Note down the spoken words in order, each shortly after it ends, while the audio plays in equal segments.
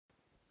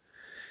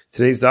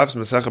Today's daf is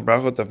Masechet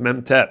Brachot of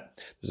Mem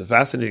Tet. There's a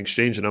fascinating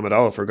exchange in Amud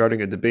Aleph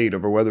regarding a debate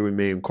over whether we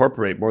may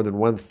incorporate more than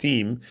one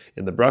theme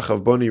in the bracha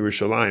of Boni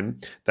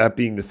Yerushalayim, that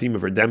being the theme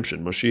of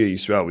redemption, Moshiach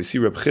Yisrael. We see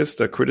Reb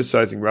Chisda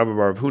criticizing Rabbi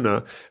Bar of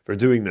Huna for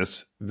doing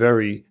this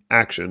very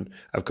action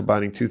of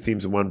combining two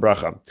themes in one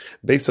bracha.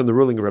 Based on the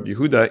ruling of Rabbi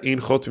Yehuda,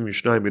 Ein Chotim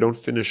Mishnayim, we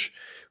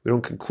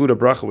don't conclude a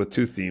bracha with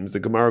two themes. The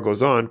Gemara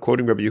goes on,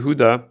 quoting Rabbi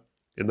Yehuda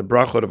in the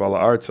brachot of Ala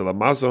Artz Ala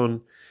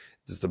Mazon.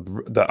 It's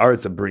the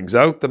arts that brings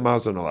out the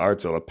mazon, al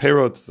arts al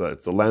perot.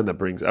 It's the land that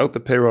brings out the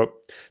perot.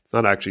 It's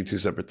not actually two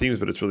separate themes,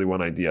 but it's really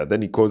one idea.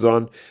 Then he goes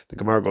on. The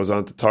Gemara goes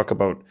on to talk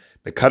about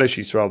Mekadesh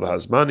Yisrael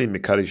v'Hazmani,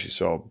 Mekadesh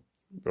Yisrael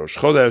Rosh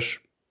Chodesh.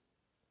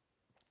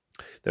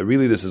 That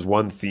really this is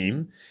one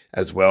theme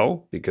as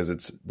well, because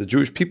it's the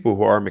Jewish people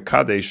who are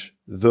Mekadesh,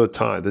 the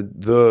time, the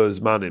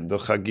Zmanim, the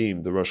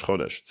Chagim, the Rosh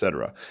Chodesh,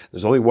 etc.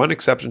 There's only one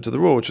exception to the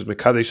rule, which is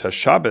Mekadesh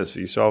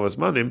HaShabbos, Yisrael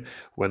Zmanim,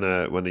 when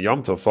a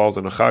Yom Tov falls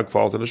and a Chag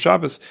falls on a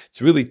Shabbos.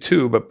 It's really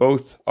two, but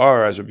both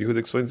are, as Rabbi Yehuda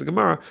explains the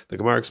Gemara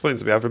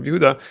explains on behalf of Rabbi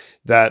Yehuda,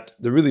 that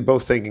they're really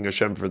both thanking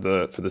Hashem for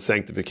the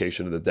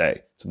sanctification of the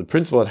day. So the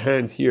principle at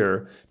hand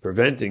here,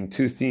 preventing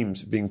two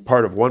themes being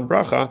part of one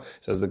bracha,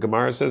 says the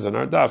Gemara says on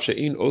our daf,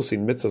 She'in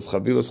osin mitzvos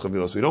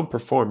chavilos. We don't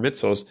perform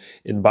mitzvos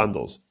in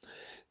bundles.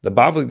 The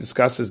Bavli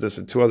discusses this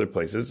in two other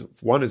places.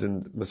 One is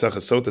in Masechet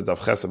Sota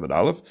Daf Ches Amud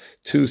Aleph.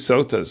 Two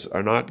sotas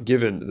are not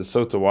given the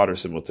sota water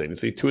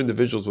simultaneously. Two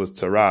individuals with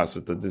tzaras,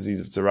 with the disease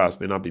of tzaras,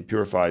 may not be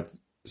purified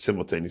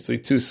simultaneously.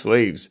 Two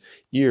slaves'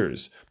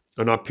 ears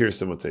are not pierced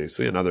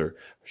simultaneously. Another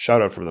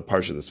shout out from the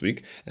Parsha this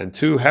week. And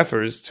two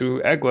heifers,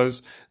 two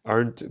eglas,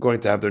 aren't going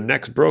to have their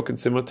necks broken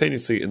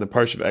simultaneously in the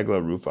Parsha of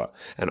Egla Rufa.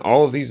 And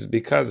all of these is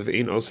because of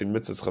Ein Osin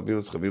Mitzvos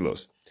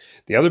Chavilos.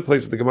 The other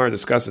place that the Gemara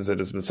discusses it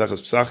is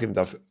Maseches Pesachim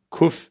Daf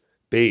Kuf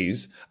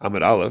Beis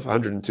Amud Aleph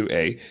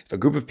 102a. If a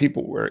group of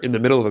people were in the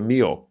middle of a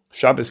meal,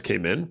 Shabbos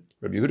came in,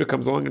 Rabbi Yehuda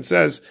comes along and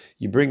says,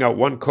 you bring out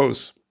one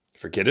kos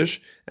for Kiddush,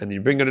 and then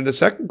you bring out in a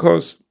second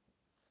kos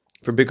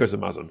for Birkas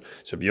Hamazon.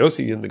 So Rabbi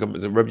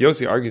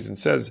Yossi argues and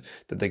says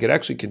that they could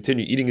actually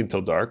continue eating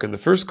until dark, and the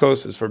first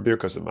kos is for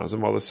Birkas Hamazon,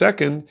 while the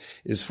second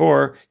is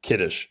for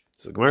Kiddush.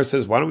 So the Gemara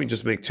says, why don't we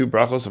just make two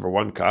brachos over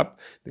one cup?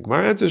 The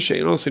Gemara answers,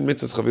 She'ein osin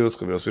mitzvos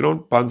chavilos. We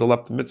don't bundle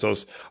up the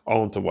mitzvos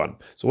all into one.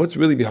 So what's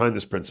really behind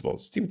this principle? It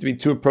seems to be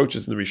two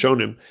approaches in the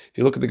Rishonim. If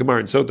you look at the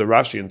Gemara in Sota,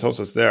 Rashi and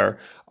Tosas there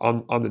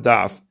on the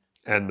daf,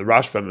 and the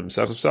Rashbam and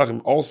Masechet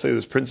Pesachim all say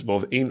this principle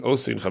of Ein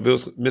Osin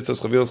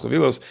Mitzvos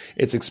Chavilos.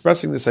 It's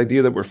expressing this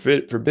idea that we're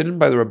forbidden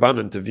by the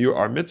Rabbanan to view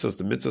our mitzvos,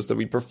 the mitzvos that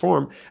we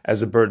perform,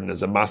 as a burden,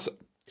 as a masa.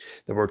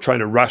 That we're trying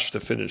to rush to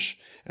finish,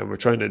 and we're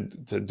trying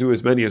to do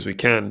as many as we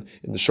can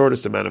in the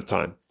shortest amount of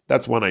time.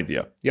 That's one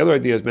idea. The other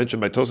idea is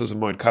mentioned by Tosas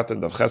and Moed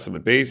Katan Daf Ches Amud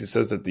Beis. He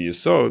says that the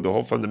yesod, the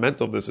whole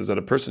fundamental of this, is that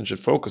a person should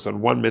focus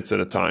on one mitzvah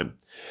at a time.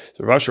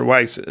 So Rav Asher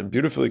Weiss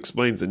beautifully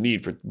explains the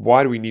need for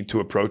why do we need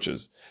two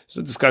approaches. There's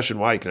a discussion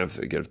why you can have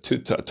two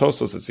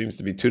Tosos. It seems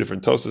to be two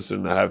different Tosos,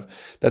 and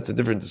that's a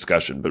different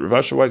discussion. But Rav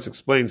Asher Weiss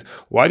explains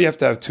why do you have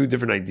to have two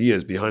different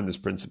ideas behind this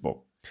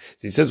principle.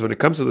 So he says when it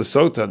comes to the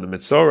Sota and the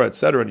Mitzorah,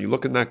 etc., and you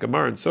look in that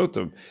Gemara in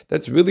Sota,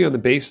 that's really on the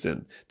Beis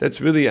Din.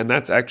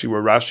 That's actually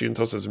where Rashi and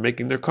Tosas are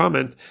making their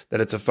comment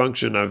that it's a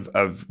function of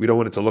we don't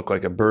want it to look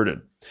like a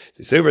burden. So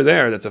you say over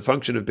there that's a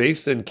function of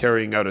Beis Din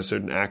carrying out a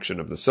certain action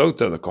of the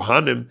Sota, the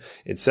Kohanim,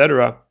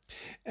 etc.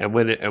 And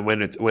when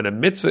a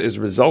mitzvah is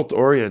result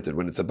oriented,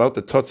 when it's about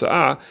the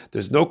totza'ah,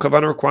 there's no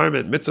kavanah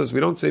requirement. Mitzvahs, we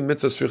don't say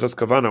mitzvah srichas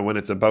kavanah when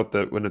it's about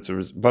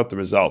the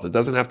result. It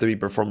doesn't have to be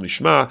performed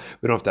lishma.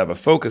 We don't have to have a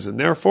focus, and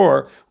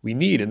therefore we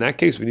need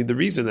the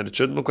reason that it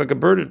shouldn't look like a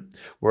burden.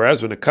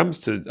 Whereas when it comes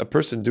to a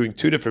person doing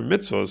two different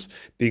mitzvahs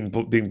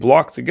being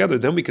blocked together,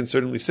 then we can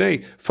certainly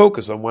say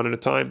focus on one at a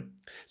time.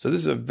 So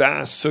this is a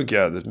vast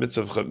sugya, the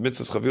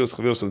mitzvahs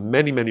chavilos with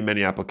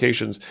many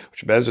applications,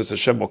 which Be'ezus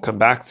Hashem will come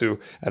back to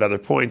at other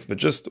points, but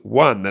just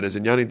one that is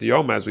in Yani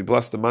Diyoma, as we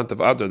bless the month of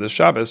Adar, the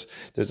Shabbos,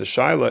 there's a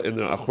shaila in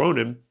the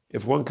Achronim,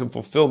 if one can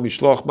fulfill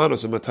Mishloach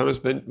Manos and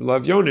Matanos Ben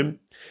Lavyonim,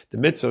 the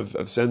mitzvah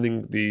of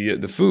sending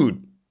the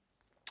food,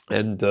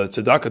 and the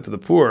tzedakah to the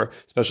poor,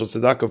 special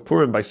tzedakah of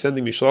Purim, by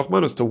sending mishloach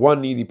manos to one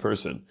needy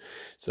person.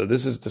 So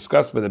this is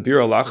discussed by the Bir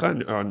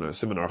Alacha on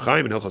Simon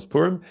Archaim in Hilchos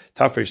Purim,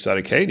 Tafresh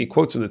Tzadik Hey, and he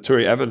quotes from the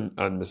Turi Evan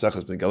on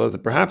Maseches Megillah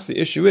that perhaps the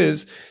issue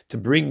is to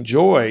bring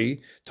joy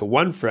to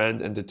one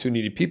friend and to two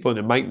needy people, and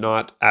it might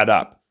not add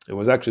up. It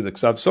was actually the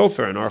Ksav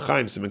Sofer and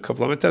Archaim Simon Kaf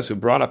Lametes who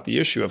brought up the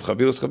issue of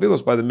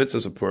chavilos by the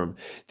mitzvahs of Purim.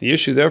 The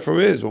issue, therefore,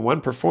 is when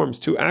one performs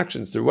two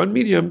actions through one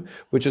medium,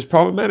 which is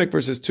problematic,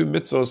 versus two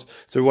mitzvahs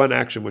through one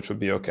action, which would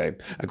be okay.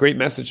 A great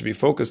message to be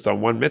focused on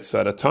one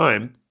mitzvah at a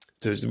time.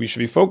 We should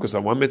be focused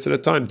on one mitzvah at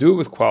a time. Do it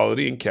with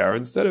quality and care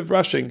instead of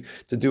rushing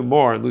to do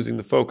more and losing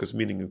the focus,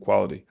 meaning and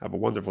quality. Have a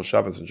wonderful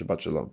Shabbos and Shabbat Shalom.